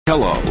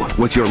Muscatello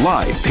with your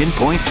live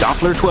Pinpoint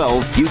Doppler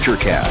 12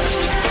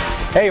 Futurecast.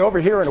 Hey, over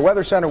here in the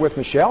Weather Center with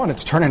Michelle, and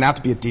it's turning out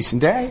to be a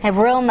decent day. A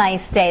real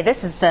nice day.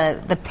 This is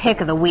the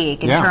pick of the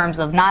week in terms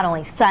of not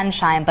only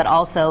sunshine, but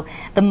also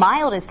the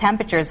mildest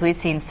temperatures we've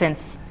seen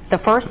since the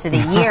first of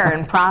the year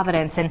in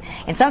Providence, and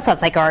in some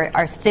spots like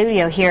our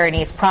studio here in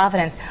East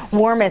Providence,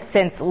 warmest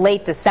since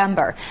late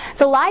December.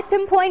 So live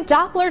Pinpoint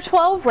Doppler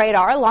 12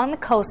 radar along the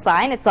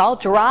coastline. It's all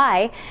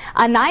dry.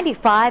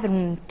 95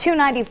 and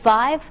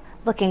 295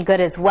 looking good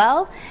as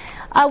well.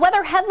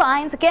 Weather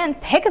headlines, again,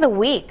 pick of the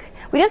week.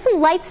 We do have some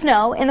light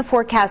snow in the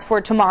forecast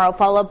for tomorrow,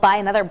 followed by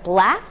another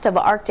blast of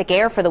Arctic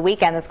air for the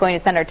weekend that's going to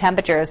send our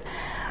temperatures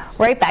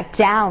right back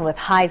down with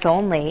highs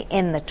only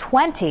in the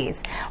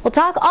 20s. We'll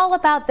talk all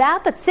about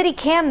that, but City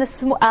Cam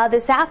this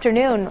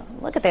afternoon,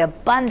 look at the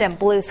abundant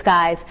blue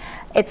skies.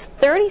 It's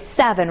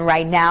 37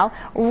 right now,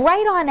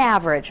 right on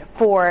average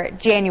for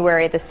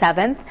January the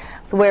 7th,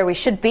 where we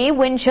should be.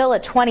 Wind chill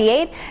at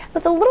 28,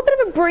 with a little bit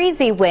of a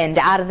breezy wind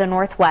out of the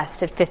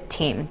northwest at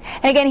 15.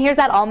 And again, here's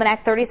that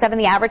almanac: 37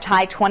 the average,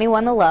 high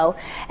 21 the low,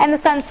 and the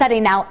sun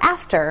setting now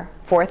after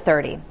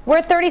 4:30. We're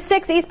at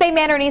 36 East Bay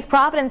Manor in East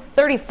Providence,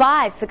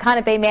 35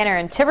 Secana Bay Manor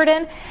in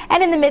Tiverton,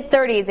 and in the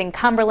mid-30s in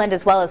Cumberland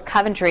as well as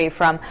Coventry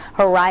from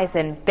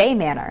Horizon Bay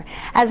Manor.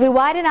 As we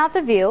widen out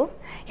the view,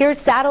 here's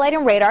satellite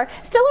and radar.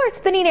 Still our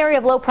spinning area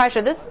of low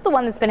pressure. This is the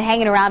one that's been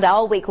hanging around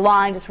all week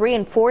long, just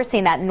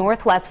reinforcing that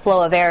northwest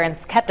flow of air and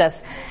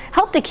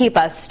helped to keep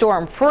us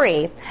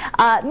storm-free.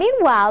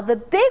 Meanwhile, the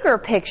bigger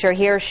picture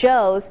here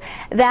shows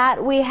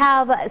that we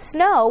have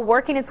snow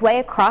working its way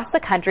across the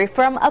country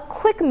from a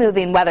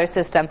quick-moving weather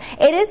system.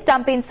 It is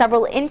dumping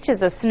several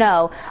inches of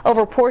snow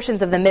over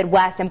portions of the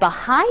Midwest, and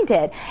behind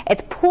it,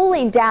 it's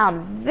pulling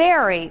down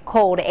very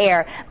cold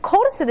air.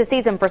 Coldest of the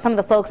season for some of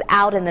the folks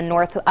out in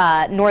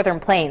the northern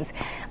plains.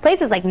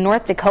 Places like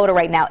North Dakota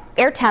right now,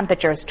 air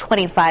temperatures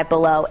 25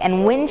 below,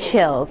 and wind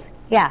chills,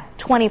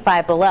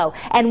 25 below,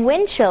 and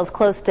wind chills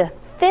close to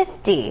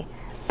 50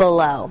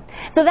 below.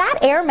 So that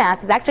air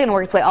mass is actually going to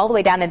work its way all the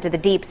way down into the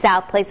deep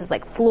south, places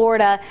like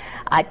Florida,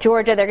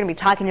 Georgia. They're going to be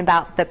talking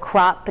about the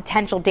crop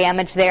potential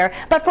damage there.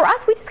 But for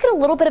us, we just get a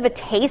little bit of a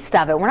taste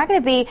of it. We're not going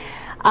to be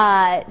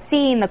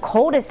seeing the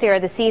coldest air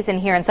of the season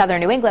here in southern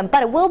New England,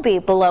 but it will be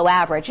below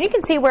average. And you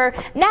can see where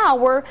now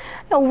we're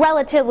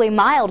relatively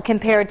mild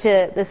compared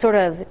to the sort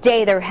of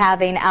day they're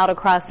having out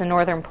across the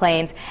northern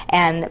plains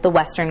and the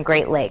western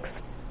Great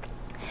Lakes.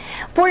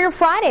 For your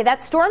Friday,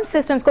 that storm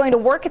system is going to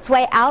work its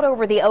way out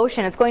over the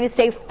ocean. It's going to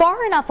stay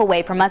far enough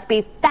away from us,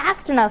 be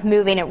fast enough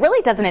moving. It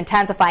really doesn't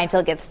intensify until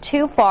it gets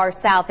too far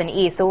south and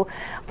east. So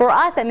for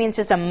us, that means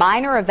just a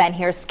minor event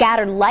here,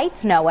 scattered light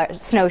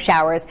snow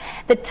showers.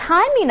 The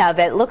timing of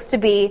it looks to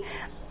be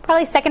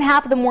probably second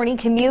half of the morning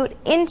commute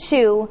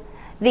into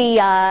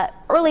the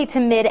early to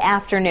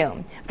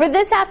mid-afternoon. For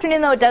this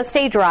afternoon, though, it does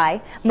stay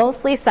dry,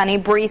 mostly sunny,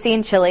 breezy,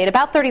 and chilly at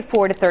about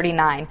 34 to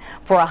 39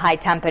 for a high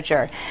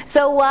temperature.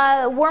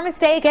 So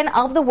warmest day, again,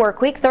 of the work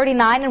week,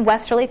 39 in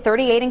Westerly,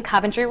 38 in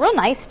Coventry. Real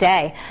nice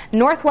day.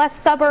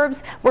 Northwest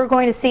suburbs, we're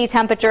going to see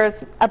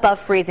temperatures above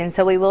freezing,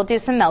 so we will do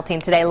some melting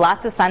today.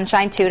 Lots of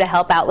sunshine, too, to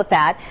help out with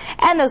that.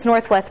 And those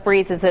northwest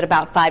breezes at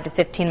about 5 to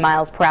 15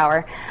 miles per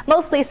hour.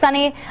 Mostly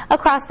sunny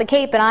across the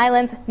Cape and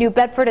Islands, New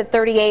Bedford at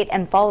 38,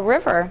 and Fall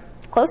River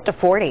close to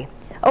 40.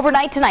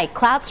 Overnight tonight,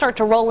 clouds start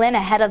to roll in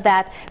ahead of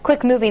that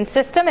quick-moving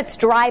system. It's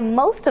dry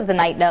most of the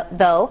night,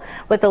 though,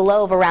 with a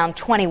low of around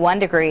 21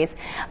 degrees.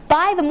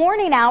 By the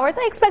morning hours,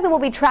 I expect that we'll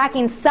be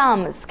tracking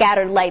some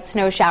scattered light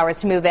snow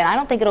showers to move in. I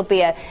don't think it'll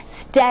be a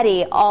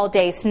steady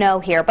all-day snow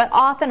here, but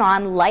off and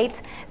on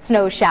light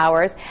snow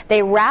showers.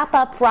 They wrap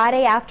up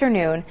Friday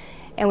afternoon,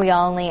 and we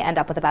only end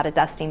up with about a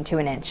dusting to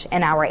an inch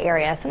in our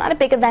area. So not a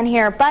big event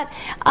here, but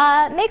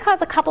may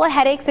cause a couple of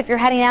headaches if you're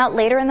heading out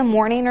later in the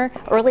morning or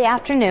early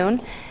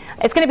afternoon.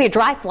 It's going to be a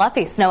dry,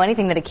 fluffy snow.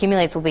 Anything that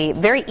accumulates will be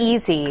very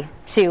easy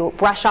to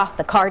brush off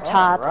the car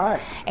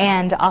tops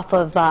and off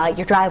of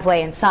your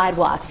driveway and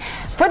sidewalks.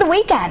 For the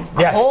weekend,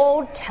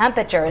 cold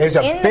temperatures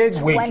in the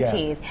 20s.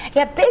 Weekend.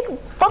 Yeah, big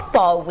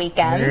football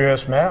weekend.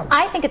 Yes, ma'am.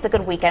 I think it's a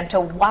good weekend to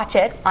watch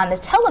it on the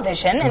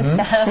television instead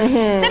of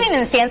sitting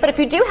in the stands. But if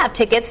you do have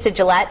tickets to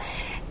Gillette,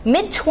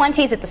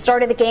 mid-20s at the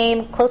start of the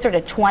game, closer to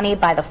 20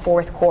 by the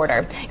fourth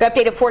quarter. Your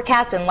updated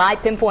forecast and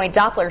live Pinpoint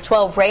Doppler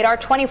 12 radar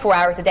 24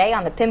 hours a day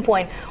on the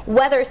Pinpoint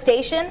Weather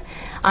Station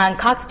on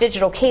Cox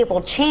Digital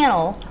Cable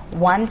Channel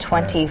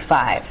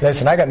 125.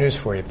 Listen, I got news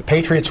for you. If the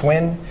Patriots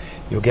win,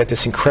 you'll get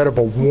this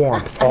incredible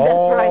warmth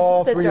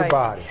all through your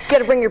body. You got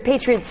to bring your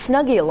Patriot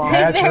Snuggie along.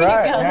 That's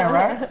right. Yeah,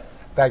 right.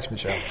 Thanks,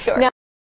 Michelle. Sure.